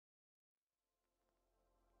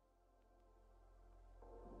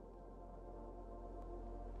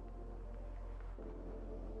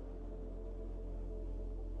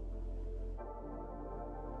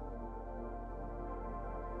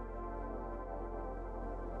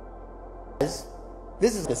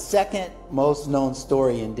This is the second most known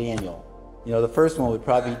story in Daniel. You know, the first one would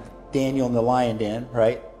probably be Daniel in the lion den,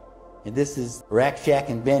 right? And this is Rakshak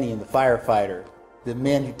and Benny and the firefighter. The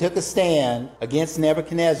men who took a stand against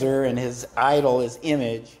Nebuchadnezzar and his idol, his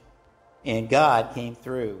image, and God came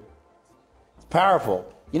through. It's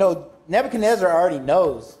powerful. You know, Nebuchadnezzar already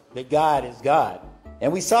knows that God is God.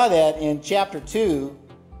 And we saw that in chapter 2,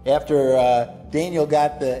 after Daniel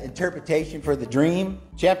got the interpretation for the dream.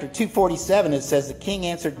 Chapter 247, it says, the king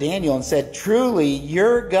answered Daniel and said, truly,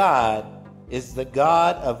 your God is the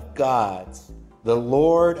God of gods, the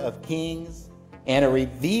Lord of kings, and a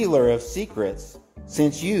revealer of secrets,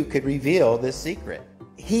 since you could reveal this secret.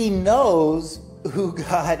 He knows who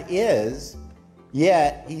God is,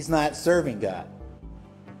 yet he's not serving God.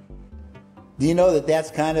 Do you know that that's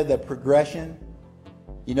kind of the progression?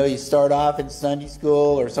 You know, you start off in Sunday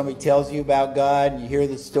school or somebody tells you about God and you hear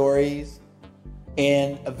the stories.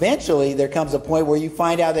 And eventually there comes a point where you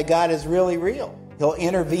find out that God is really real. He'll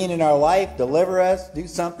intervene in our life, deliver us, do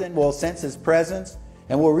something. We'll sense his presence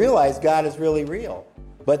and we'll realize God is really real.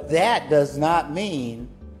 But that does not mean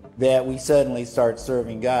that we suddenly start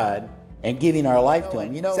serving God and giving our life to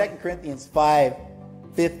him. You know, 2 Corinthians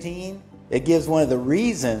 5:15, it gives one of the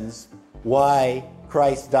reasons why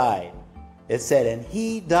Christ died. It said, and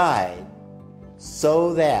he died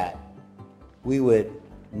so that we would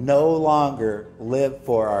no longer live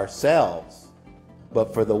for ourselves,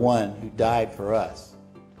 but for the one who died for us,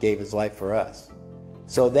 gave his life for us.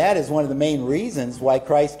 So that is one of the main reasons why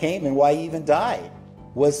Christ came and why he even died,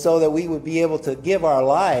 was so that we would be able to give our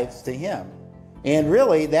lives to him. And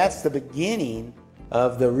really, that's the beginning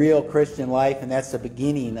of the real Christian life, and that's the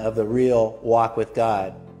beginning of the real walk with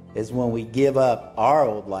God, is when we give up our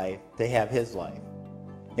old life to have his life.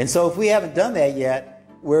 And so if we haven't done that yet,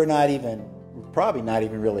 we're probably not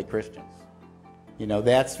even really Christians. You know,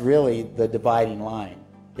 that's really the dividing line.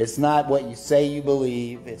 It's not what you say you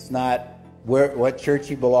believe. It's not what church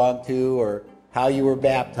you belong to or how you were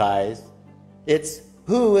baptized. It's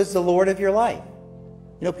who is the Lord of your life.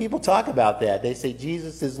 You know, people talk about that. They say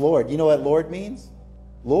Jesus is Lord. You know what Lord means?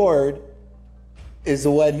 Lord is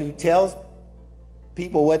the one who tells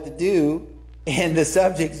people what to do and the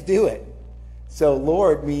subjects do it. So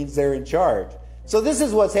Lord means they're in charge. So this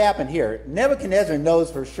is what's happened here. Nebuchadnezzar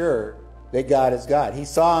knows for sure that God is God. He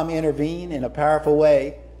saw him intervene in a powerful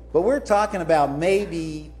way. But we're talking about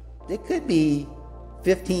maybe, it could be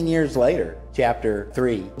 15 years later, chapter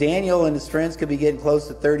 3. Daniel and his friends could be getting close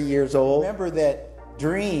to 30 years old. Remember that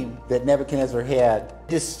dream that Nebuchadnezzar had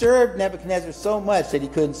disturbed Nebuchadnezzar so much that he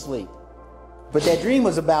couldn't sleep. But that dream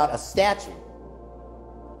was about a statue.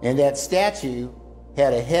 And that statue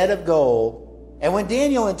had a head of gold. And when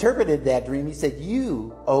Daniel interpreted that dream, he said,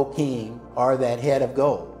 you, O king, are that head of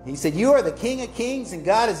gold. He said, you are the king of kings, and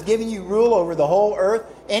God has given you rule over the whole earth,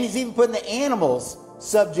 and he's even putting the animals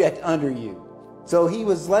subject under you. So he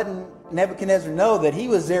was letting Nebuchadnezzar know that he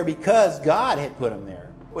was there because God had put him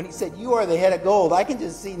there. When he said, you are the head of gold, I can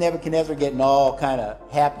just see Nebuchadnezzar getting all kind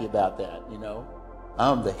of happy about that, you know.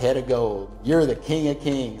 I'm the head of gold. You're the king of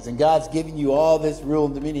kings. And God's giving you all this rule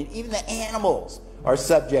and dominion. Even the animals are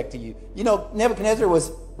subject to you. You know, Nebuchadnezzar was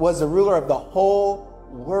the ruler of the whole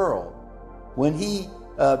world. When he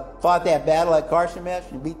fought that battle at Carchemish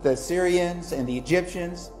and beat the Syrians and the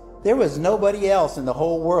Egyptians, there was nobody else in the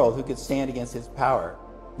whole world who could stand against his power.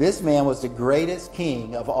 This man was the greatest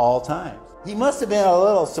king of all times. He must have been a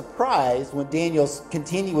little surprised when Daniel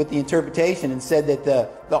continued with the interpretation and said that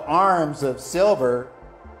the arms of silver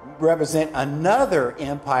represent another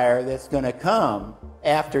empire that's going to come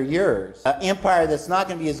after yours. An empire that's not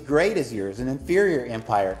going to be as great as yours, an inferior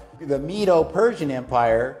empire. The Medo-Persian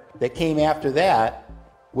Empire that came after that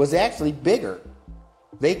was actually bigger.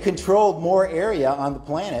 They controlled more area on the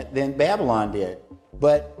planet than Babylon did.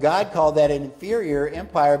 But God called that an inferior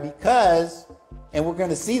empire because, and we're going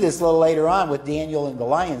to see this a little later on with Daniel in the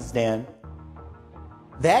lion's den,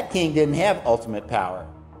 that king didn't have ultimate power.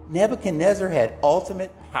 Nebuchadnezzar had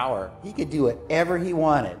ultimate power. He could do whatever he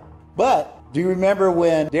wanted. But do you remember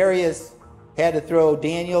when Darius had to throw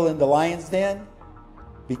Daniel in the lion's den?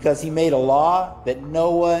 Because he made a law that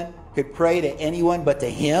no one could pray to anyone but to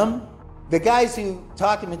him? The guys who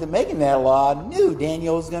talked him into making that law knew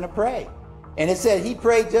Daniel was going to pray. And it said he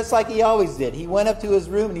prayed just like he always did. He went up to his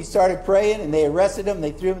room and he started praying, and they arrested him.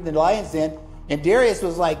 They threw him in the lion's den. And Darius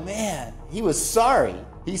was like, man, he was sorry.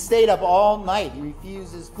 He stayed up all night. He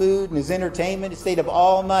refused his food and his entertainment. He stayed up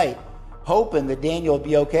all night hoping that Daniel would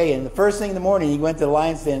be okay. And the first thing in the morning, he went to the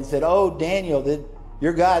lion's den and said, oh, Daniel, did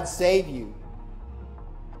your God save you?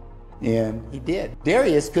 And he did.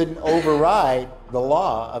 Darius couldn't override the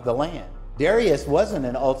law of the land. Darius wasn't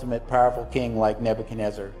an ultimate powerful king like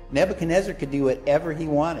Nebuchadnezzar. Nebuchadnezzar could do whatever he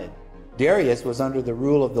wanted. Darius was under the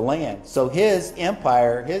rule of the land, so his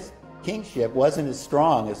empire, his kingship, wasn't as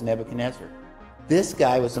strong as Nebuchadnezzar. This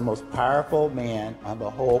guy was the most powerful man on the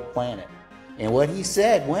whole planet. And what he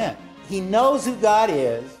said went. He knows who God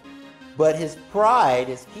is, but his pride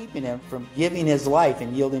is keeping him from giving his life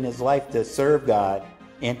and yielding his life to serve God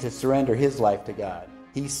and to surrender his life to God.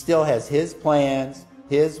 He still has his plans,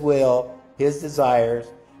 his will, his desires.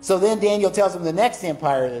 So then Daniel tells him the next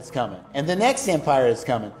empire that's coming, and the next empire that's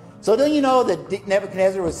coming. So don't you know that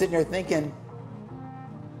Nebuchadnezzar was sitting there thinking,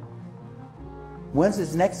 when's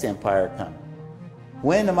this next empire coming?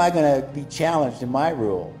 When am I going to be challenged in my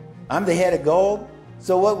rule? I'm the head of gold.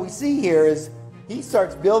 So what we see here is he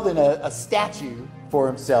starts building a statue for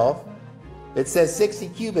himself. It says 60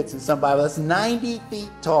 cubits in some Bible. That's 90 feet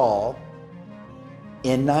tall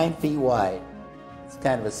and 9 feet wide. It's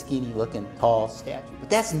kind of a skinny looking tall statue. But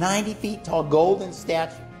that's 90 feet tall golden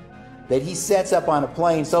statue that he sets up on a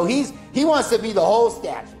plain. So he wants to be the whole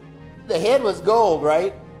statue. The head was gold,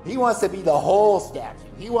 right? He wants to be the whole statue.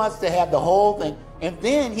 He wants to have the whole thing. And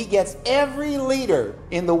then he gets every leader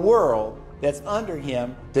in the world that's under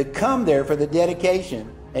him to come there for the dedication.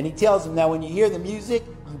 And he tells them, now when you hear the music,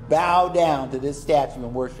 you bow down to this statue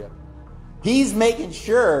and worship. He's making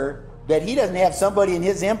sure that he doesn't have somebody in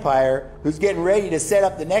his empire who's getting ready to set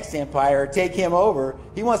up the next empire or take him over.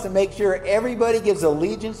 He wants to make sure everybody gives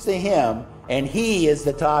allegiance to him, and he is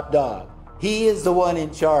the top dog. He is the one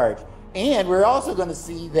in charge. And we're also going to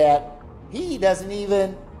see that he doesn't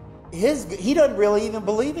really even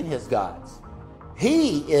believe in his gods.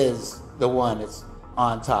 He is the one that's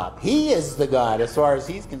on top. He is the God as far as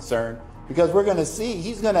he's concerned, because we're going to see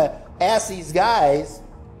he's going to ask these guys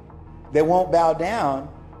that won't bow down,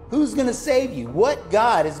 who's going to save you? What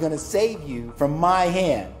God is going to save you from my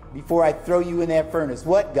hand before I throw you in that furnace?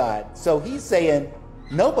 What God? So he's saying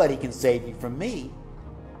nobody can save you from me.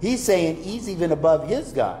 He's saying he's even above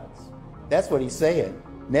his gods. That's what he's saying.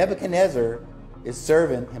 Nebuchadnezzar is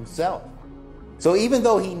serving himself. So even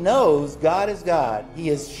though he knows God is God, he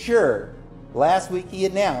is sure. Last week he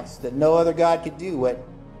announced that no other God could do what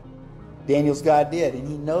Daniel's God did. And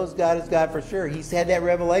he knows God is God for sure. He's had that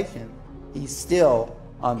revelation. He's still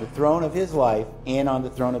on the throne of his life and on the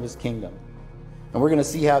throne of his kingdom. And we're going to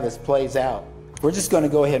see how this plays out. We're just going to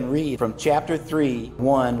go ahead and read from chapter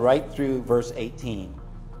 3:1 right through verse 18.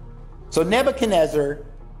 So Nebuchadnezzar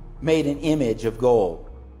made an image of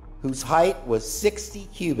gold, whose height was 60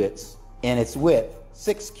 cubits and its width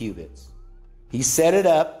 6 cubits. He set it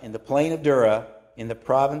up in the plain of Dura in the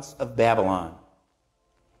province of Babylon.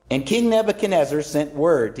 And King Nebuchadnezzar sent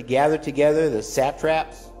word to gather together the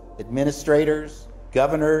satraps, administrators,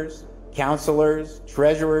 governors, counselors,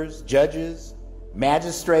 treasurers, judges,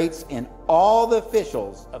 magistrates, and all the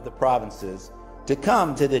officials of the provinces to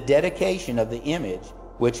come to the dedication of the image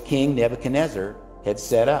which King Nebuchadnezzar had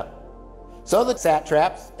set up. So the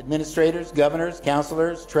satraps, administrators, governors,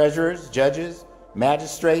 counselors, treasurers, judges,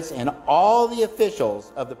 magistrates, and all the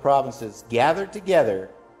officials of the provinces gathered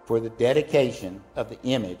together for the dedication of the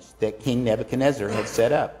image that King Nebuchadnezzar had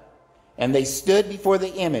set up. And they stood before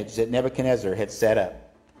the image that Nebuchadnezzar had set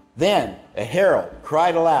up. Then a herald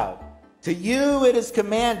cried aloud, "To you it is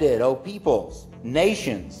commanded, O peoples,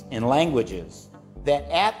 nations, and languages, that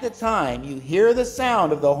at the time you hear the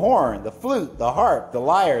sound of the horn, the flute, the harp, the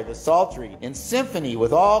lyre, the psaltery, and symphony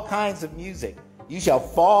with all kinds of music, you shall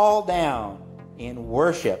fall down and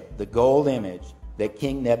worship the gold image that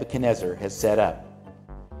King Nebuchadnezzar has set up.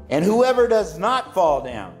 And whoever does not fall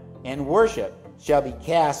down and worship shall be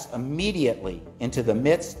cast immediately into the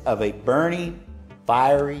midst of a burning,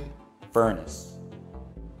 fiery furnace."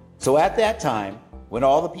 So at that time, when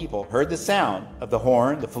all the people heard the sound of the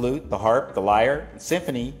horn, the flute, the harp, the lyre, and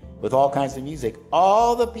symphony with all kinds of music,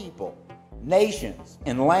 all the people, nations,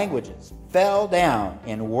 and languages fell down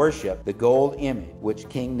and worshiped the gold image which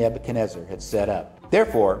King Nebuchadnezzar had set up.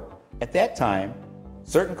 Therefore, at that time,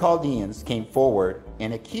 certain Chaldeans came forward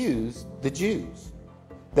and accused the Jews.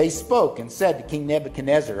 They spoke and said to King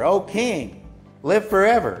Nebuchadnezzar, "O king, live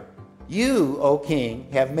forever. You, O king,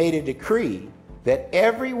 have made a decree that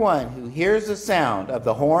everyone who hears the sound of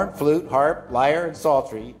the horn, flute, harp, lyre, and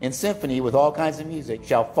psaltery, and symphony with all kinds of music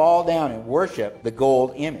shall fall down and worship the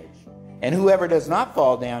gold image. And whoever does not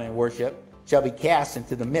fall down and worship shall be cast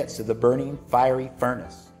into the midst of the burning fiery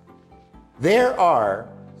furnace. There are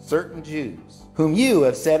certain Jews whom you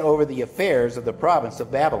have set over the affairs of the province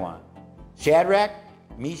of Babylon, Shadrach,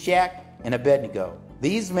 Meshach, and Abednego.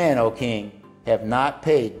 These men, O king, have not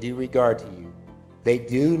paid due regard to you. They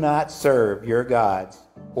do not serve your gods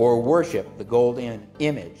or worship the golden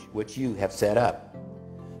image which you have set up."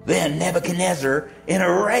 Then Nebuchadnezzar, in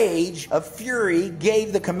a rage of fury,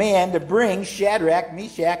 gave the command to bring Shadrach,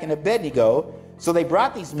 Meshach, and Abednego. So they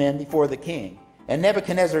brought these men before the king. And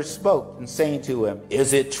Nebuchadnezzar spoke, and saying to him,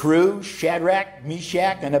 "Is it true, Shadrach,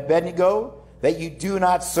 Meshach, and Abednego, that you do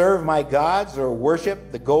not serve my gods or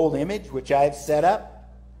worship the gold image which I have set up?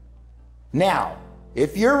 Now,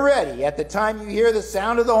 if you're ready, at the time you hear the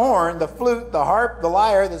sound of the horn, the flute, the harp, the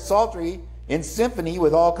lyre, the psaltery, in symphony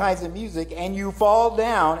with all kinds of music, and you fall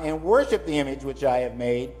down and worship the image which I have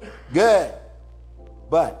made, good.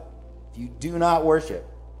 But if you do not worship,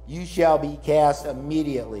 you shall be cast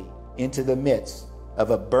immediately into the midst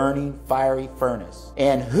of a burning fiery furnace.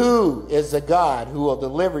 And who is the God who will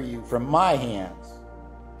deliver you from my hands?"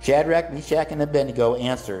 Shadrach, Meshach, and Abednego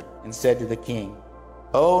answered and said to the king,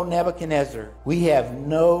 "O Nebuchadnezzar, we have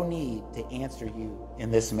no need to answer you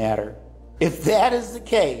in this matter. If that is the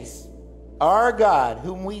case, our God,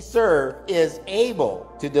 whom we serve, is able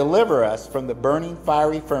to deliver us from the burning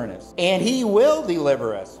fiery furnace, and he will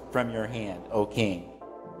deliver us from your hand, O king.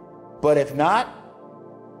 But if not,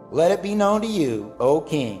 let it be known to you, O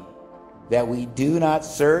king, that we do not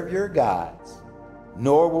serve your gods,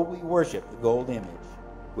 nor will we worship the gold image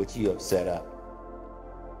which you have set up."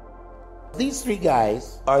 These three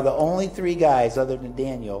guys are the only three guys other than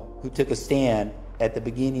Daniel who took a stand at the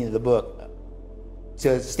beginning of the book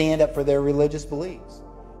to stand up for their religious beliefs.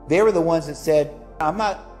 They were the ones that said, "I'm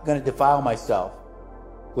not going to defile myself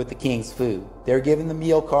with the king's food." They're given the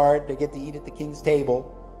meal card, they get to eat at the king's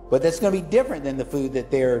table, but that's going to be different than the food that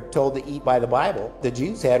they're told to eat by the Bible. The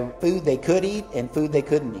Jews had food they could eat and food they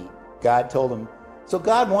couldn't eat. God told them. So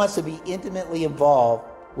God wants to be intimately involved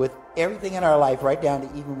with everything in our life, right down to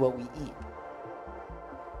even what we eat.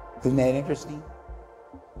 Isn't that interesting?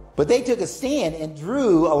 But they took a stand and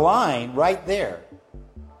drew a line right there.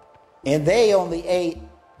 And they only ate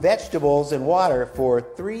vegetables and water for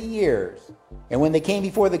 3 years. And when they came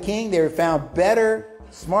before the king, they were found better,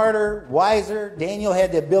 smarter, wiser. Daniel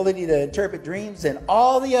had the ability to interpret dreams than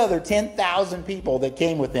all the other 10,000 people that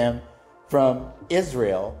came with him from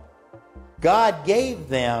Israel. God gave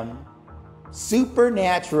them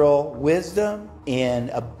supernatural wisdom and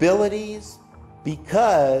abilities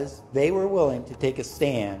because they were willing to take a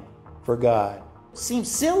stand for God. Seems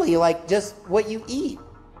silly, like just what you eat.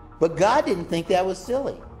 But God didn't think that was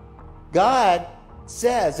silly. God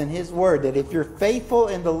says in his word that if you're faithful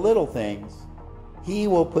in the little things, he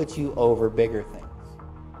will put you over bigger things.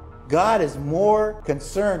 God is more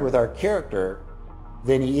concerned with our character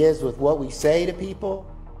than he is with what we say to people,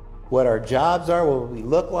 what our jobs are, what we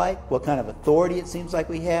look like, what kind of authority it seems like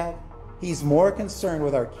we have. He's more concerned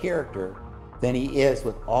with our character than he is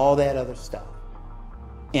with all that other stuff.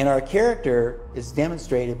 And our character is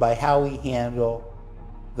demonstrated by how we handle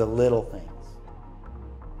the little things.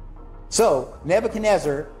 So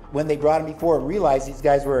Nebuchadnezzar, when they brought him before, realized these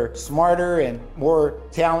guys were smarter and more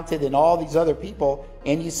talented than all these other people.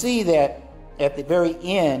 And you see that at the very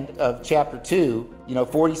end of chapter 2,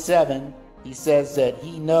 47, he says that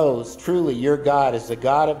he knows truly your God is the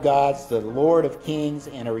God of gods, the Lord of kings,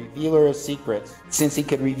 and a revealer of secrets, since he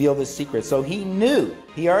could reveal this secret. So he knew,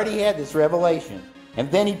 he already had this revelation. And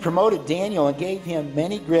then he promoted Daniel and gave him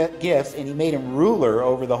many gifts, and he made him ruler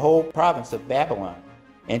over the whole province of Babylon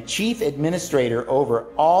and chief administrator over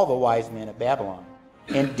all the wise men of Babylon.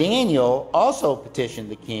 And Daniel also petitioned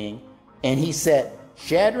the king, and he set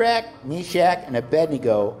Shadrach, Meshach, and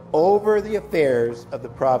Abednego over the affairs of the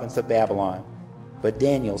province of Babylon. But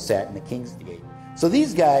Daniel sat in the king's gate. So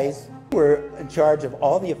these guys were in charge of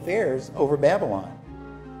all the affairs over Babylon.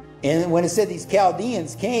 And when it said these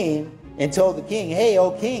Chaldeans came and told the king, "Hey,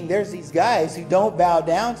 O king, there's these guys who don't bow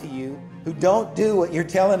down to you, who don't do what you're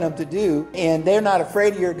telling them to do, and they're not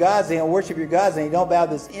afraid of your gods, they don't worship your gods, and they don't bow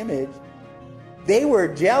this image." They were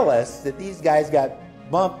jealous that these guys got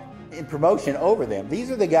bumped in promotion over them.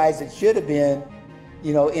 These are the guys that should have been,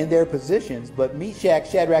 in their positions, but Meshach,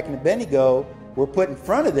 Shadrach, and Abednego were put in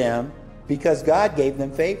front of them because God gave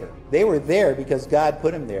them favor. They were there because God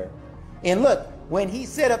put them there. And look, when he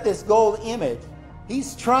set up this gold image,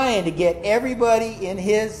 he's trying to get everybody in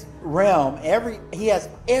his realm. He has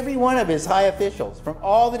every one of his high officials from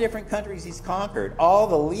all the different countries he's conquered, all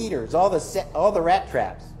the leaders, all the rat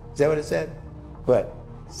traps. Is that what it said? What?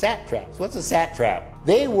 Satraps. What's a satrap?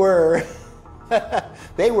 They were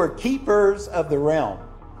keepers of the realm.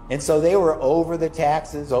 And so they were over the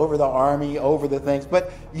taxes, over the army, over the things.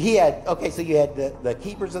 But you had the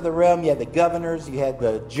keepers of the realm, you had the governors, you had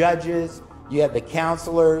the judges, you had the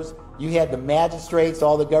counselors, you had the magistrates,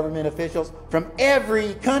 all the government officials from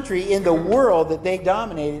every country in the world that they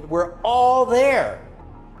dominated were all there.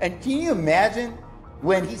 And can you imagine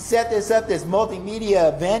when he set this up, this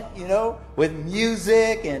multimedia event, you know, with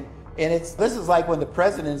music and this is like when the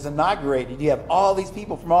president is inaugurated. You have all these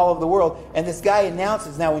people from all over the world, and this guy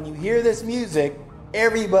announces, now when you hear this music,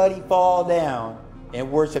 everybody fall down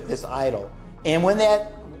and worship this idol. And when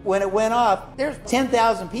it went off, there's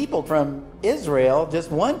 10,000 people from Israel, just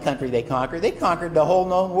one country they conquered. They conquered the whole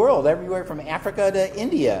known world, everywhere from Africa to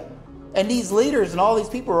India. And these leaders and all these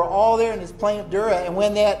people were all there in this plain of Dura. And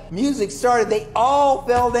when that music started, they all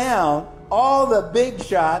fell down. All the big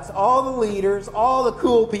shots, all the leaders, all the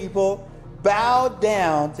cool people bowed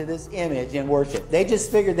down to this image and worship. They just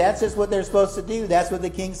figured that's just what they're supposed to do. That's what the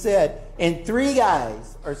king said. And 3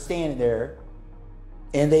 guys are standing there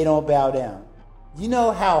and they don't bow down. Do you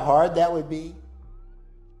know how hard that would be?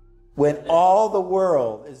 When all the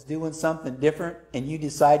world is doing something different and you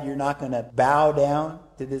decide you're not going to bow down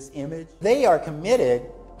to this image. They are committed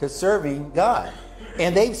to serving God.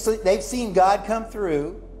 And they've seen God come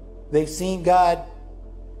through. They've seen God,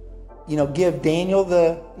 you know, give Daniel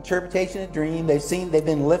the interpretation of the dream. They've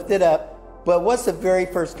been lifted up. But what's the very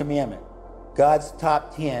first commandment? God's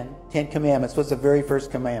top 10 commandments. What's the very first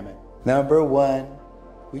commandment? Number 1,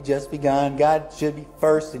 we just begun. God should be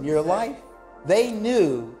first in your life. They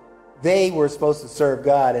knew they were supposed to serve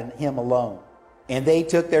God and Him alone. And they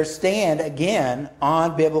took their stand again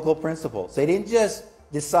on biblical principles. They didn't just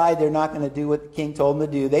decide they're not going to do what the king told them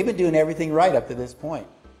to do. They've been doing everything right up to this point.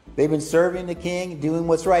 They've been serving the king, doing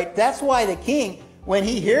what's right. That's why the king, when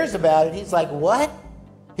he hears about it, he's like, what?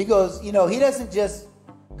 He goes, you know, he doesn't just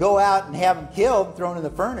go out and have them killed, thrown in the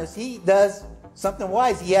furnace. He does something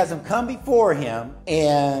wise. He has them come before him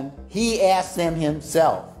and he asks them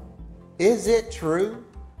himself, is it true?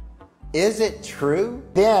 Is it true?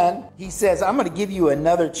 Then he says, I'm going to give you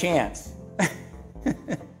another chance.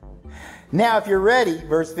 Now, if you're ready,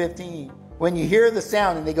 verse 15, when you hear the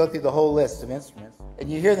sound, and they go through the whole list of instruments, and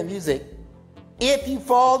you hear the music, if you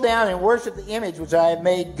fall down and worship the image which I have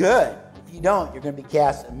made, good. If you don't, you're going to be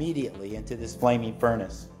cast immediately into this flaming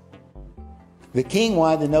furnace. The king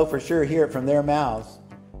wanted to know for sure, hear it from their mouths,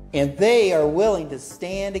 and they are willing to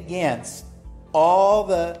stand against all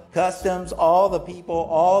the customs, all the people,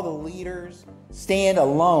 all the leaders, stand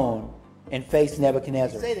alone and face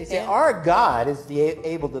Nebuchadnezzar. They say, our God is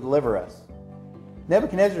able to deliver us.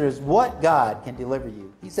 Nebuchadnezzar is, what God can deliver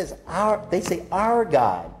you? He says, they say, our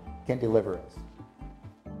God can deliver us.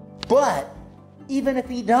 But even if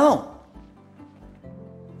he don't,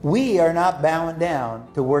 we are not bowing down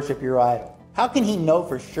to worship your idol. How can he know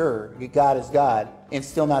for sure that God is God and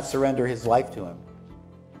still not surrender his life to him?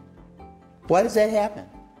 Why does that happen?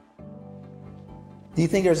 Do you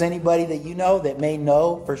think there's anybody that you know that may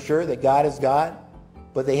know for sure that God is God,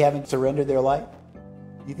 but they haven't surrendered their life?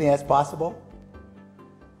 Do you think that's possible?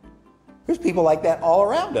 There's people like that all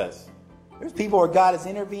around us. There's people where God has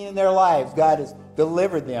intervened in their lives. God has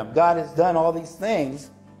delivered them. God has done all these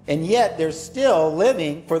things, and yet they're still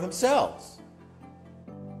living for themselves.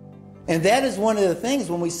 And that is one of the things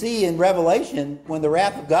when we see in Revelation, when the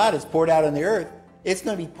wrath of God is poured out on the earth, it's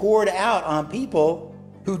going to be poured out on people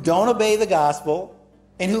who don't obey the gospel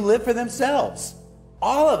and who live for themselves.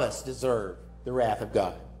 All of us deserve the wrath of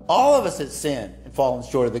God. All of us have sinned and fallen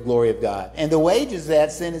short of the glory of God. And the wages of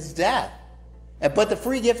that sin is death. But the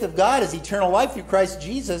free gift of God is eternal life through Christ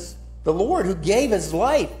Jesus, the Lord, who gave his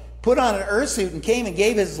life, put on an earth suit and came and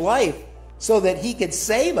gave his life so that he could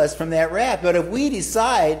save us from that wrath. But if we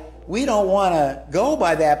decide we don't want to go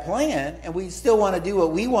by that plan and we still want to do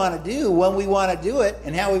what we want to do when we want to do it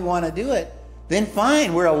and how we want to do it, then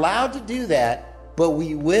fine, we're allowed to do that, but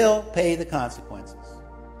we will pay the consequences.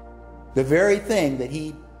 The very thing that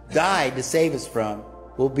he died to save us from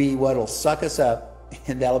will be what will suck us up,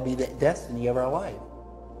 and that'll be the destiny of our life.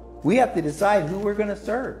 We have to decide who we're going to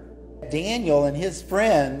serve. Daniel and his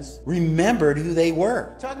friends remembered who they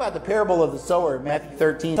were. Talk about the parable of the sower in Matthew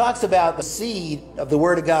 13. It talks about the seed of the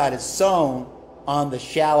word of God is sown on the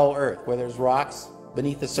shallow earth where there's rocks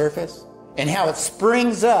beneath the surface, and how it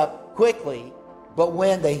springs up quickly, but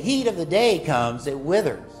when the heat of the day comes, it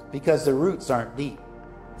withers because the roots aren't deep.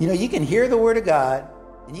 You know, you can hear the word of God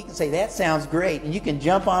and you can say, that sounds great, and you can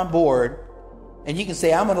jump on board and you can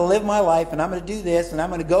say, I'm going to live my life and I'm going to do this and I'm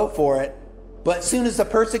going to go for it. But as soon as the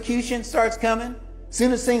persecution starts coming, as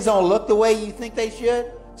soon as things don't look the way you think they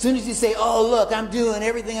should, as soon as you say, oh, look, I'm doing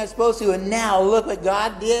everything I'm supposed to, and now look what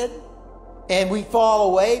God did, and we fall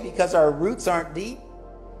away because our roots aren't deep,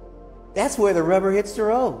 that's where the rubber hits the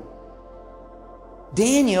road.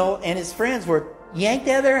 Daniel and his friends were yanked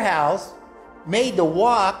out of their house, made to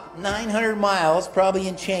walk 900 miles, probably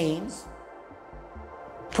in chains,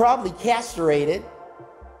 probably castrated,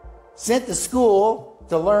 sent to school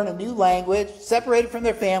to learn a new language, separated from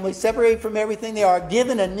their family, separated from everything they are,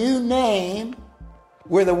 given a new name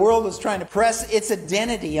where the world was trying to press its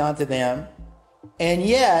identity onto them, and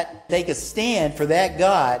yet take a stand for that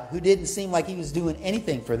God who didn't seem like he was doing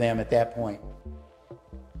anything for them at that point.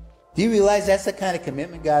 Do you realize that's the kind of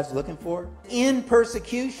commitment God's looking for? In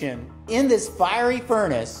persecution, in this fiery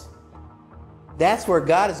furnace, that's where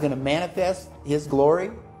God is going to manifest his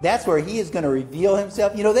glory. That's where he is going to reveal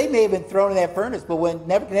himself. You know, they may have been thrown in that furnace, but when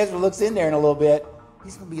Nebuchadnezzar looks in there in a little bit,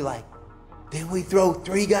 he's going to be like, didn't we throw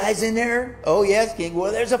 3 guys in there? Oh, yes, King.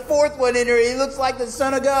 Well, there's a 4th one in there. He looks like the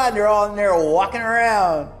Son of God. And they're all in there walking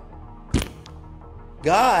around.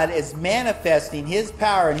 God is manifesting his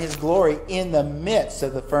power and his glory in the midst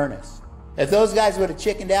of the furnace. If those guys would have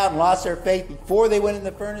chickened out and lost their faith before they went in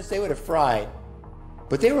the furnace, they would have fried.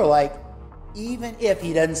 But they were like, even if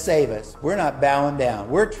he doesn't save us, we're not bowing down.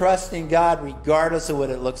 We're trusting God regardless of what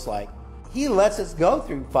it looks like. He lets us go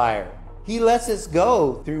through fire. He lets us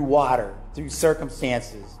go through water, through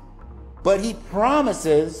circumstances. But he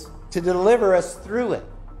promises to deliver us through it.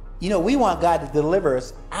 You know, we want God to deliver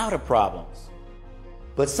us out of problems.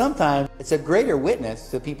 But sometimes it's a greater witness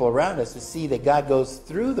to people around us to see that God goes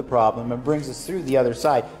through the problem and brings us through the other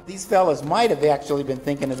side. These fellows might have actually been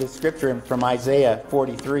thinking of this scripture from Isaiah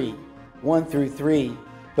 43, 1 through 3.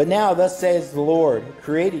 But now thus says the Lord, who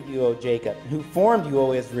created you, O Jacob, who formed you,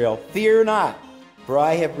 O Israel, fear not, for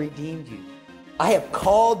I have redeemed you. I have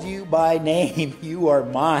called you by name. You are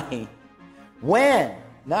mine. When,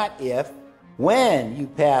 not if, when you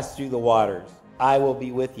pass through the waters, I will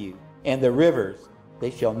be with you, and the rivers, they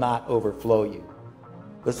shall not overflow you.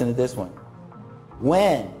 Listen to this one.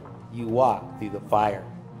 When you walk through the fire,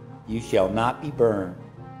 you shall not be burned,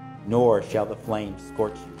 nor shall the flames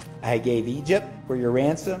scorch you. I gave Egypt for your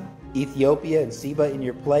ransom, Ethiopia and Seba in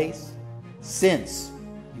your place, since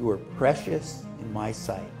you were precious in my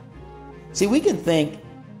sight. See, we can think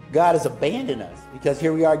God has abandoned us because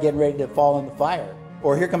here we are getting ready to fall in the fire,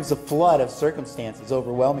 or here comes a flood of circumstances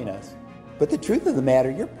overwhelming us. But the truth of the matter,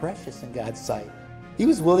 you're precious in God's sight. He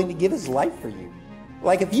was willing to give his life for you.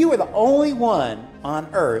 Like if you were the only one on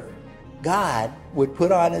earth, God would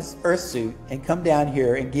put on his earth suit and come down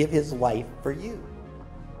here and give his life for you.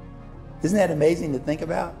 Isn't that amazing to think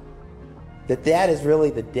about? That is really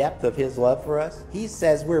the depth of his love for us. He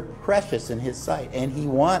says we're precious in his sight, and he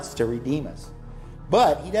wants to redeem us.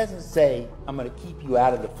 But he doesn't say, I'm going to keep you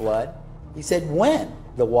out of the flood. He said, when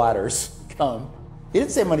the waters come. He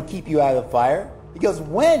didn't say, I'm going to keep you out of the fire. He goes,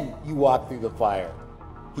 when you walk through the fire,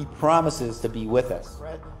 he promises to be with us.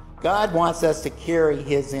 God wants us to carry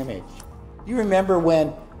his image. Do you remember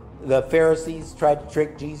when the Pharisees tried to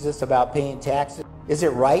trick Jesus about paying taxes? Is it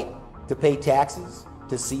right to pay taxes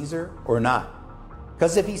to Caesar or not?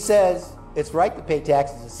 Because if he says it's right to pay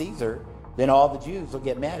taxes to Caesar, then all the Jews will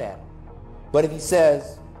get mad at him. But if he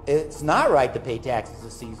says it's not right to pay taxes to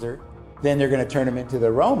Caesar, then they're going to turn him into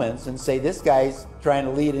the Romans and say this guy's trying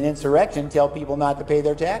to lead an insurrection, tell people not to pay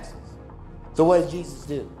their taxes. So what does Jesus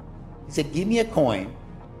do? He said, give me a coin.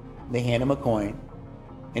 They hand him a coin.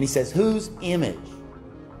 And he says, whose image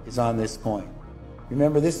is on this coin?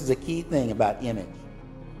 Remember, this is a key thing about image.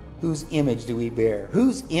 Whose image do we bear?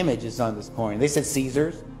 Whose image is on this coin? They said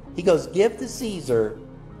Caesar's. He goes, give to Caesar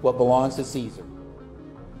what belongs to Caesar.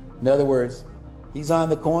 In other words, he's on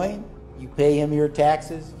the coin. You pay him your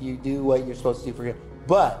taxes. You do what you're supposed to do for him.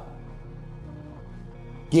 But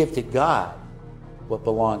give to God what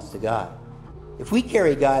belongs to God. If we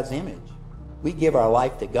carry God's image, we give our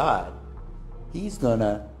life to God, he's going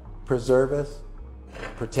to preserve us,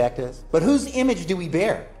 protect us. But whose image do we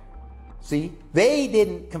bear? See, they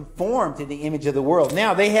didn't conform to the image of the world.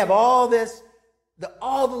 Now they have all this,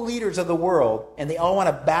 all the leaders of the world, and they all want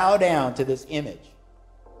to bow down to this image.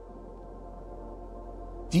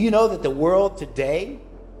 Do you know that the world today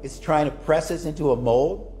is trying to press us into a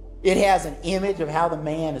mold? It has an image of how the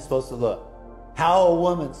man is supposed to look, how a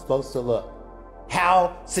woman's supposed to look,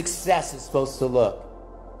 how success is supposed to look.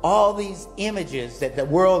 All these images that the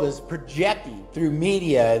world is projecting through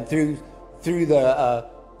media and through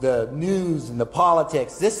the news and the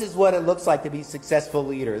politics. This is what it looks like to be a successful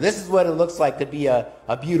leader. This is what it looks like to be a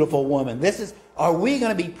beautiful woman. Are we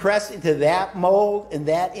going to be pressed into that mold and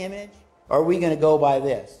that image? Or are we going to go by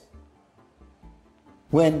this?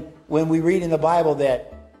 When we read in the Bible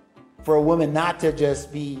that for a woman not to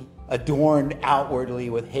just be adorned outwardly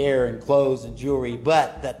with hair and clothes and jewelry,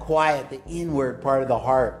 but the quiet, the inward part of the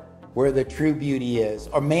heart where the true beauty is.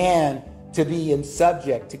 Or man to be in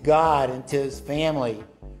subject to God and to his family.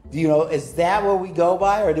 Do you know, is that what we go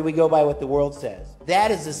by, or do we go by what the world says?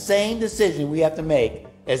 That is the same decision we have to make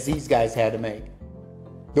as these guys had to make.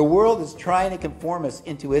 The world is trying to conform us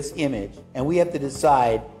into its image, and we have to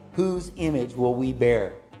decide whose image will we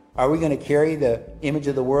bear. Are we going to carry the image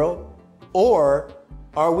of the world? Or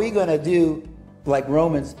are we going to do like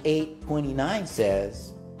Romans 8:29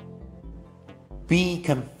 says, be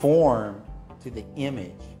conformed to the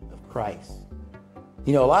image of Christ?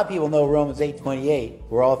 You know, a lot of people know Romans 8:28,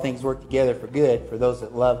 where all things work together for good for those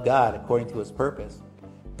that love God according to his purpose.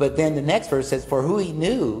 But then the next verse says, for who he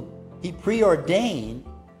knew, he preordained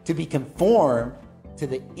to be conformed to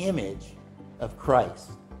the image of Christ.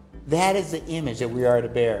 That is the image that we are to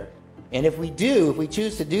bear. And if we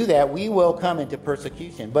choose to do that, we will come into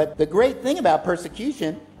persecution. But the great thing about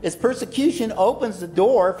persecution is persecution opens the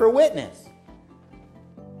door for witness.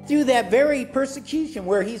 Through that very persecution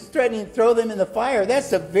where he's threatening to throw them in the fire, that's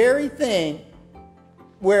the very thing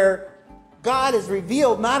where God has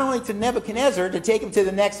revealed not only to Nebuchadnezzar to take him to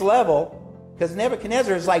the next level, because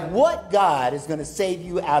Nebuchadnezzar is like, what God is going to save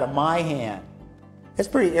you out of my hand? That's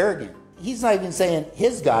pretty arrogant. He's not even saying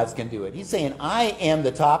his gods can do it. He's saying, I am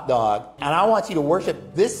the top dog, and I want you to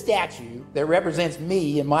worship this statue that represents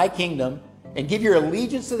me and my kingdom, and give your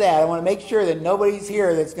allegiance to that. I want to make sure that nobody's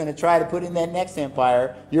here that's going to try to put in that next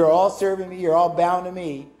empire. You're all serving me. You're all bound to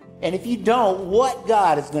me. And if you don't, what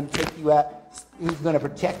God is going to take you out? Who's going to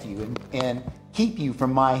protect you and keep you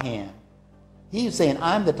from my hand? He's saying,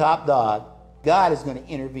 I'm the top dog. God is going to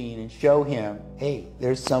intervene and show him, hey,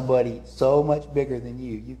 there's somebody so much bigger than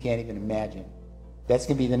you, you can't even imagine. That's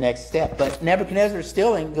going to be the next step. But Nebuchadnezzar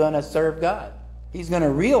still ain't going to serve God. He's going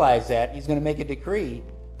to realize that. He's going to make a decree,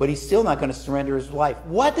 but he's still not going to surrender his life.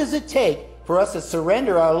 What does it take for us to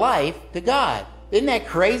surrender our life to God? Isn't that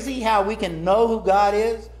crazy how we can know who God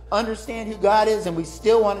is, understand who God is, and we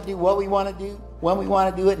still want to do what we want to do, when we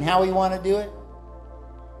want to do it, and how we want to do it?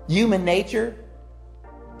 Human nature.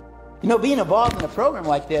 You know, being involved in a program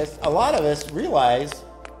like this, a lot of us realize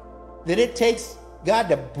that it takes God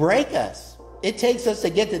to break us. It takes us to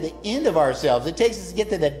get to the end of ourselves. It takes us to get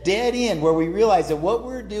to the dead end where we realize that what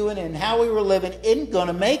we're doing and how we were living isn't going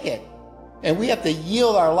to make it. And we have to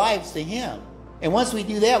yield our lives to him. And once we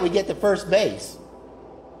do that, we get to first base.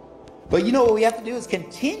 But you know what we have to do is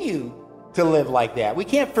continue to live like that. We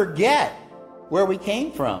can't forget where we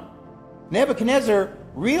came from. Nebuchadnezzar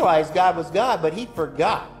realized God was God, but he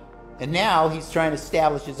forgot. And now he's trying to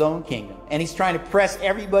establish his own kingdom. And he's trying to press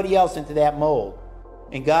everybody else into that mold.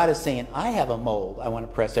 And God is saying, I have a mold I want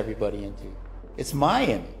to press everybody into. It's my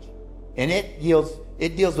image. And it deals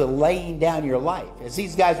with laying down your life. As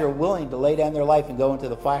these guys are willing to lay down their life and go into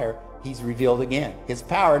the fire, he's revealed again his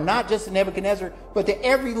power, not just to Nebuchadnezzar, but to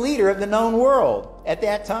every leader of the known world at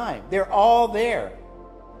that time. They're all there.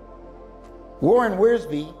 Warren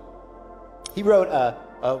Wiersbe, he wrote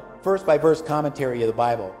a verse-by-verse commentary of the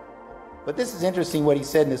Bible. But this is interesting what he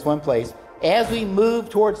said in this one place. As we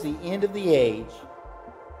move towards the end of the age,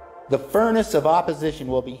 the furnace of opposition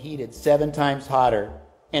will be heated 7 times hotter,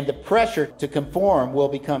 and the pressure to conform will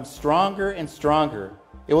become stronger and stronger.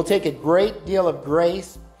 It will take a great deal of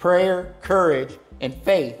grace, prayer, courage, and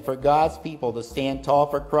faith for God's people to stand tall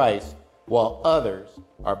for Christ, while others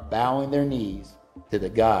are bowing their knees to the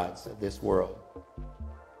gods of this world.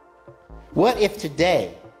 What if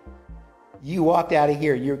today you walked out of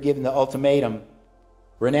here, you're given the ultimatum,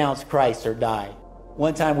 renounce Christ or die?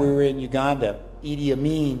 One time we were in Uganda, Idi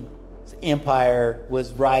Amin's empire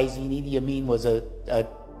was rising. Idi Amin was a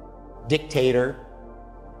dictator,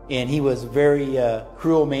 and he was a very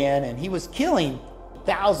cruel man, and he was killing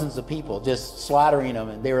thousands of people, just slaughtering them,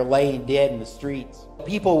 and they were laying dead in the streets.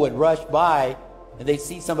 People would rush by, and they'd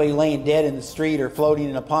see somebody laying dead in the street or floating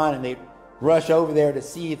in a pond, and they'd rush over there to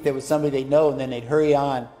see if there was somebody they know, and then they'd hurry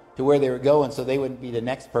on to where they were going so they wouldn't be the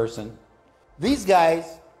next person. These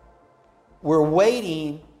guys were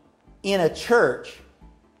waiting in a church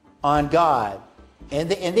on God, and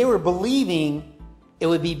they were believing it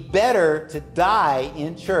would be better to die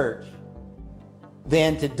in church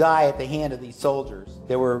than to die at the hand of these soldiers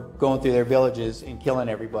that were going through their villages and killing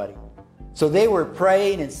everybody. So they were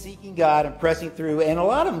praying and seeking God and pressing through, and a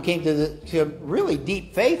lot of them came to really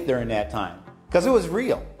deep faith during that time because it was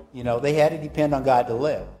real. You know, they had to depend on God to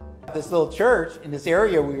live. This little church in this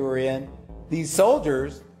area we were in, these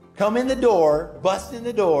soldiers come in the door, bust in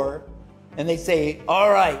the door, and they say, all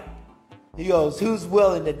right, he goes, who's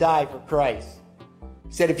willing to die for Christ?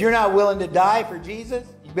 He said, if you're not willing to die for Jesus,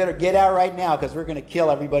 you better get out right now because we're going to kill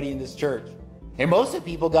everybody in this church. And most of the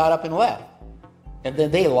people got up and left. And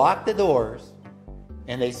then they locked the doors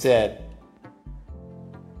and they said,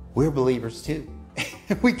 we're believers too.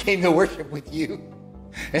 We came to worship with you.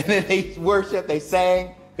 And then they worshiped, they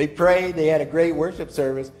sang, they prayed, they had a great worship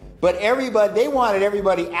service. But everybody, they wanted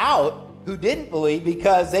everybody out who didn't believe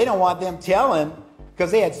because they don't want them telling,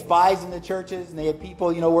 because they had spies in the churches and they had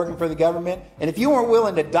people, working for the government. And if you weren't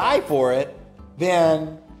willing to die for it,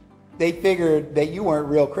 then they figured that you weren't a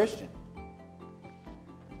real Christian.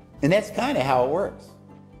 And that's kind of how it works.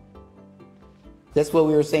 That's what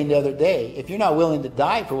we were saying the other day. If you're not willing to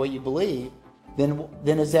die for what you believe, then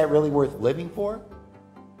is that really worth living for?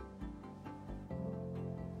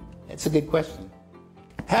 That's a good question.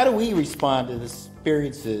 How do we respond to the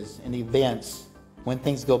experiences and events when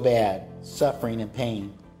things go bad, suffering and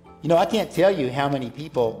pain? I can't tell you how many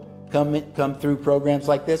people come through programs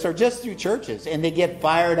like this or just through churches, and they get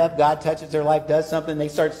fired up. God touches their life, does something, they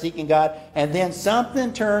start seeking God, and then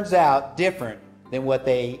something turns out different than what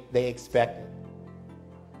they expected.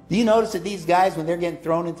 Do you notice that these guys, when they're getting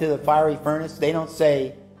thrown into the fiery furnace, they don't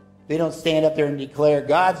stand up there and declare,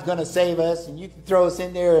 God's going to save us, and you can throw us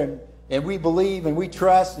in there, and we believe, and we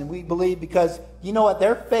trust, and we believe, because you know what?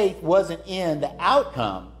 Their faith wasn't in the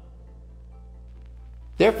outcome.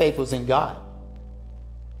 Their faith was in God.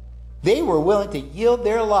 They were willing to yield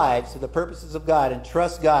their lives to the purposes of God and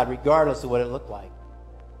trust God regardless of what it looked like.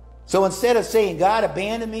 So instead of saying, God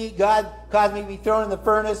abandoned me, God caused me to be thrown in the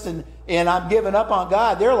furnace, and I'm giving up on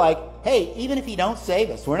God, they're like, hey, even if he don't save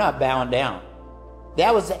us, we're not bowing down.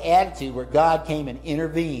 That was the attitude where God came and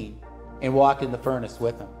intervened and walked in the furnace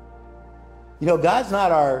with them. God's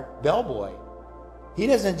not our bellboy. He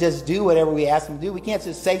doesn't just do whatever we ask him to do. We can't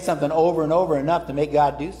just say something over and over enough to make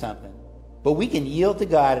God do something. But we can yield to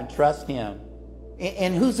God and trust him.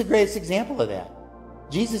 And who's the greatest example of that?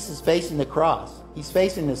 Jesus is facing the cross. He's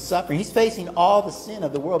facing the suffering. He's facing all the sin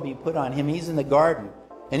of the world being put on him. He's in the garden,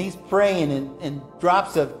 and he's praying, and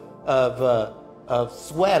drops of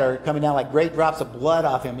sweat are coming down like great drops of blood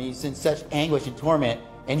off him. He's in such anguish and torment,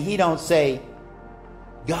 and he don't say,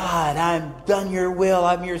 God, I've done your will.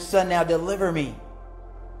 I'm your son now. Deliver me.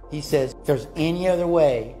 He says, if there's any other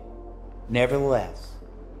way, nevertheless,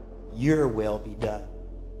 your will be done.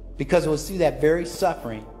 Because it was through that very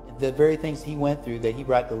suffering, the very things he went through, that he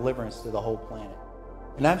brought deliverance to the whole planet.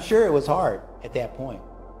 And I'm sure it was hard at that point,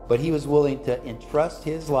 but he was willing to entrust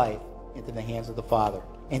his life into the hands of the Father.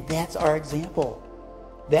 And that's our example.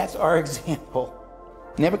 That's our example.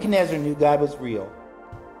 Nebuchadnezzar knew God was real.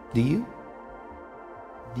 Do you?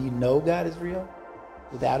 Do you know God is real?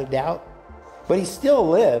 Without a doubt. But he still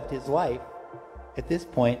lived his life at this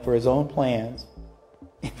point for his own plans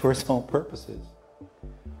and for his own purposes.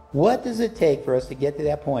 What does it take for us to get to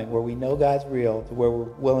that point where we know God's real, to where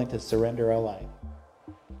we're willing to surrender our life?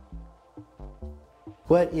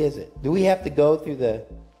 What is it? Do we have to go through the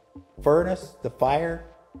furnace, the fire?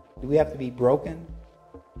 Do we have to be broken?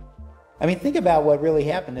 I mean, think about what really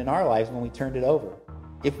happened in our lives when we turned it over.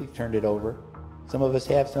 If we've turned it over. Some of us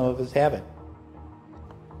have, some of us haven't.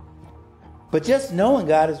 But just knowing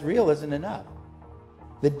God is real isn't enough.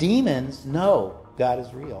 The demons know God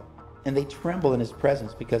is real, and they tremble in his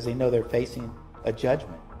presence because they know they're facing a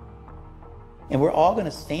judgment. And we're all going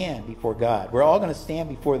to stand before God. We're all going to stand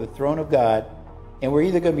before the throne of God, and we're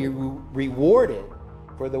either going to be rewarded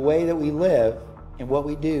for the way that we live and what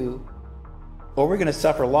we do, or we're going to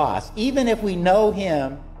suffer loss. Even if we know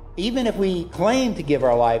him, even if we claim to give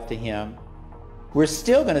our life to him, we're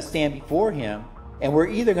still going to stand before him, and we're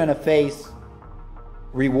either going to face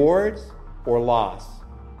rewards or loss.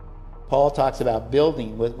 Paul talks about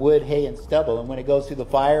building with wood, hay, and stubble, and when it goes through the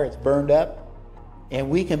fire, it's burned up, and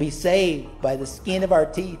we can be saved by the skin of our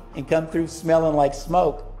teeth and come through smelling like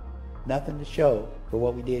smoke. Nothing to show for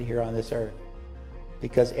what we did here on this earth,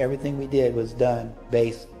 because everything we did was done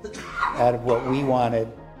based out of what we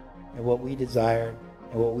wanted and what we desired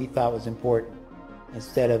and what we thought was important,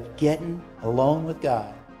 instead of getting alone with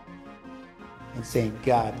God and saying,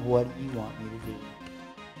 God, what do you want me to do?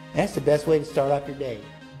 That's the best way to start off your day.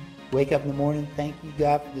 Wake up in the morning, thank you,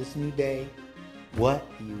 God, for this new day. What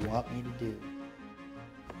do you want me to do?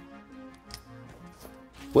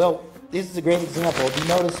 Well, this is a great example. Do you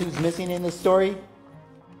notice who's missing in this story?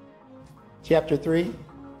 Chapter 3?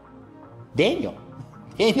 Daniel.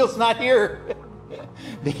 Daniel's not here.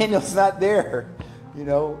 Daniel's not there.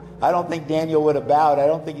 I don't think Daniel would have bowed. I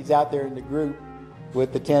don't think he's out there in the group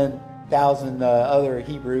with the 10,000 other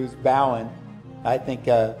Hebrews bowing. I think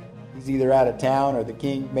he's either out of town, or the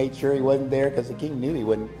king made sure he wasn't there because the king knew he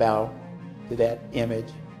wouldn't bow to that image.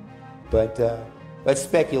 But that's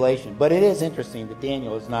speculation. But it is interesting that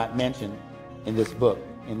Daniel is not mentioned in this book,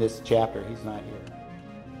 in this chapter. He's not here.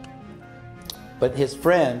 But his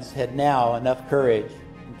friends had now enough courage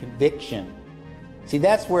and conviction. See,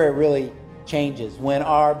 that's where it really changes, when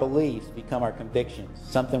our beliefs become our convictions,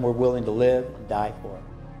 something we're willing to live and die for.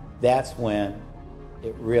 That's when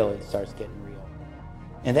it really starts getting real.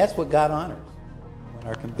 And that's what God honors, when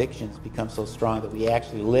our convictions become so strong that we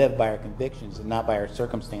actually live by our convictions and not by our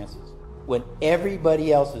circumstances. When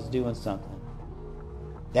everybody else is doing something,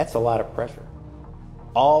 that's a lot of pressure.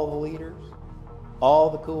 All the leaders, all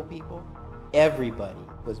the cool people, everybody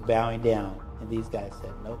was bowing down, and these guys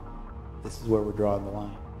said, nope, this is where we're drawing the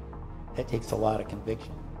line. That takes a lot of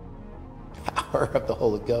conviction. Power of the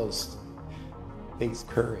Holy Ghost takes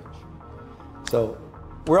courage. So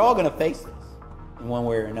we're all going to face this in one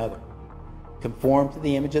way or another. Conform to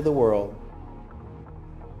the image of the world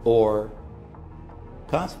or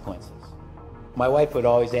consequences. My wife would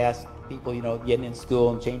always ask people, getting in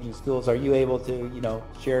school and changing schools, are you able to,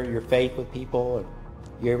 share your faith with people? And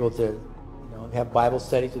you're able to, have Bible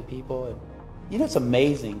studies with people? And, it's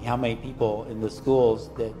amazing how many people in the schools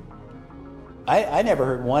that I never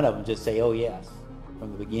heard one of them just say, oh, yes,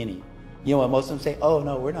 from the beginning. You know what most of them say? Oh,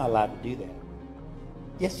 no, we're not allowed to do that.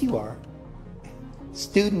 Yes, you are.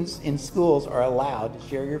 Students in schools are allowed to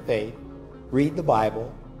share your faith, read the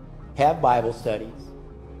Bible, have Bible studies,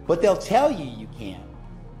 but they'll tell you you can't.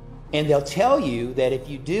 And they'll tell you that if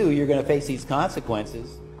you do, you're going to face these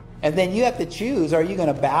consequences. And then you have to choose, are you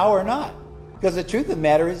going to bow or not? Because the truth of the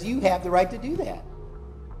matter is you have the right to do that.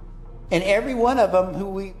 And every one of them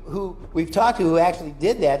who we've talked to who actually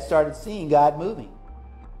did that started seeing God moving.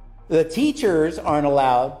 The teachers aren't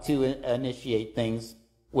allowed to initiate things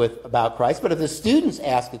about Christ, but if the students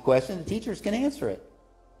ask a question, the teachers can answer it.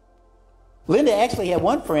 Linda actually had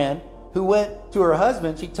one friend who went to her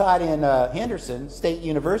husband. She taught in Henderson State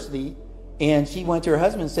University, and she went to her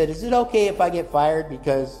husband and said, is it okay if I get fired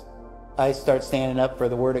because I start standing up for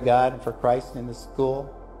the Word of God and for Christ in the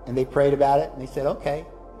school? And they prayed about it, and they said, okay.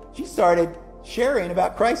 She started sharing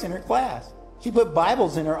about Christ in her class. She put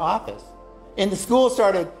Bibles in her office. And the school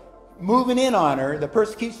started moving in on her. The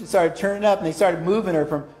persecution started turning up, and they started moving her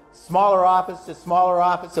from smaller office to smaller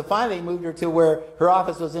office. So finally they moved her to where her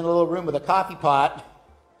office was in a little room with a coffee pot.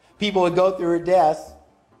 People would go through her desk,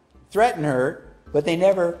 threaten her, but they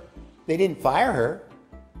didn't fire her.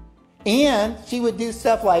 And she would do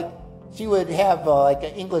stuff like, she would have like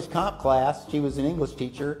an English comp class. She was an English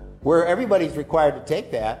teacher where everybody's required to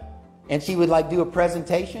take that. And she would do a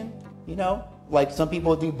presentation, like some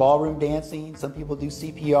people do ballroom dancing, some people do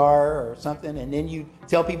CPR or something. And then you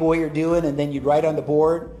tell people what you're doing, and then you'd write on the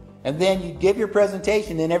board. And then you'd give your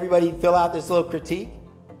presentation, and everybody would fill out this little critique.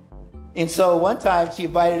 And so one time she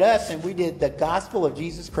invited us, and we did the gospel of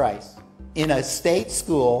Jesus Christ in a state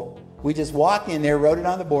school. We just walked in there, wrote it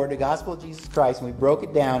on the board, the gospel of Jesus Christ, and we broke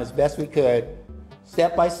it down as best we could,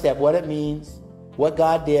 step by step, what it means, what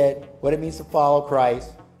God did, what it means to follow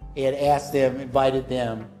Christ, and invited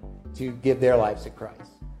them to give their lives to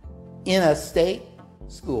Christ. In a state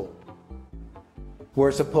school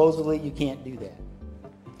where supposedly you can't do that.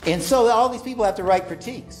 And so all these people have to write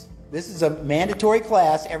critiques. This is a mandatory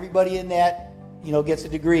class. Everybody in that, gets a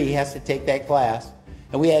degree, has to take that class.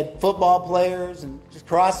 And we had football players and just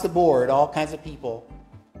across the board, all kinds of people.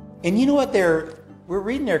 And you know what? We're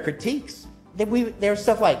reading their critiques. There's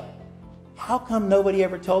stuff like, how come nobody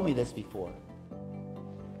ever told me this before?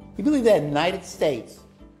 You believe that in the United States,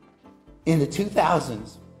 in the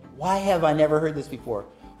 2000s, why have I never heard this before?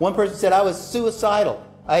 One person said, I was suicidal.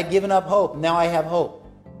 I had given up hope. Now I have hope.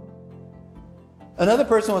 Another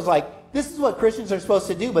person was like, this is what Christians are supposed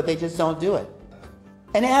to do, but they just don't do it.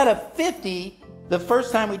 And out of 50, the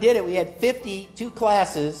first time we did it, we had 52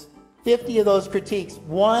 classes, 50 of those critiques.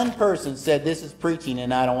 One person said, this is preaching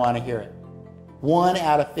and I don't want to hear it. 1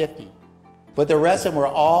 out of 50. But the rest of them were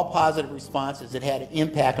all positive responses that had an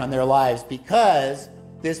impact on their lives because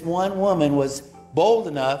this one woman was bold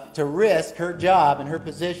enough to risk her job and her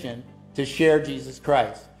position to share Jesus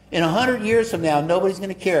Christ. In 100 years from now, nobody's going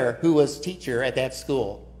to care who was teacher at that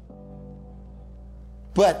school.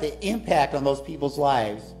 But the impact on those people's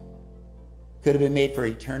lives could have been made for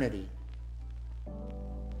eternity.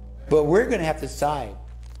 But we're going to have to decide,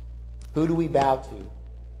 who do we bow to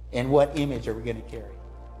and what image are we going to carry?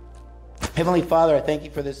 Heavenly Father, I thank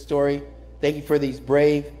you for this story. Thank you for these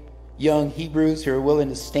brave young Hebrews who are willing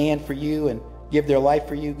to stand for you and give their life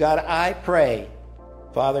for you. God, I pray,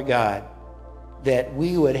 Father God, that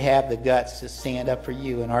we would have the guts to stand up for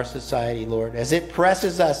you in our society, Lord, as it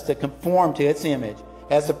presses us to conform to its image,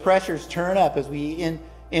 as the pressures turn up, as we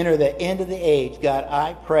enter the end of the age. God,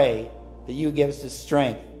 I pray that you would give us the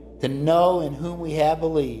strength to know in whom we have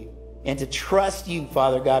believed and to trust you,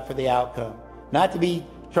 Father God, for the outcome. Not to be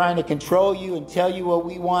trying to control you and tell you what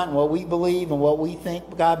we want and what we believe and what we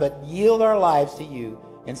think, God, but yield our lives to you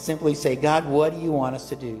and simply say, God, what do you want us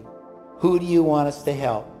to do? Who do you want us to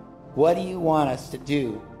help? What do you want us to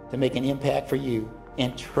do to make an impact for you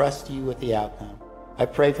and trust you with the outcome? I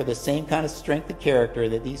pray for the same kind of strength of character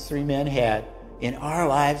that these three men had in our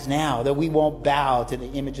lives now, that we won't bow to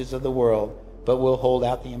the images of the world, but we'll hold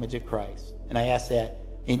out the image of Christ. And I ask that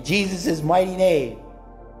in Jesus' mighty name.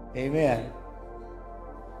 Amen.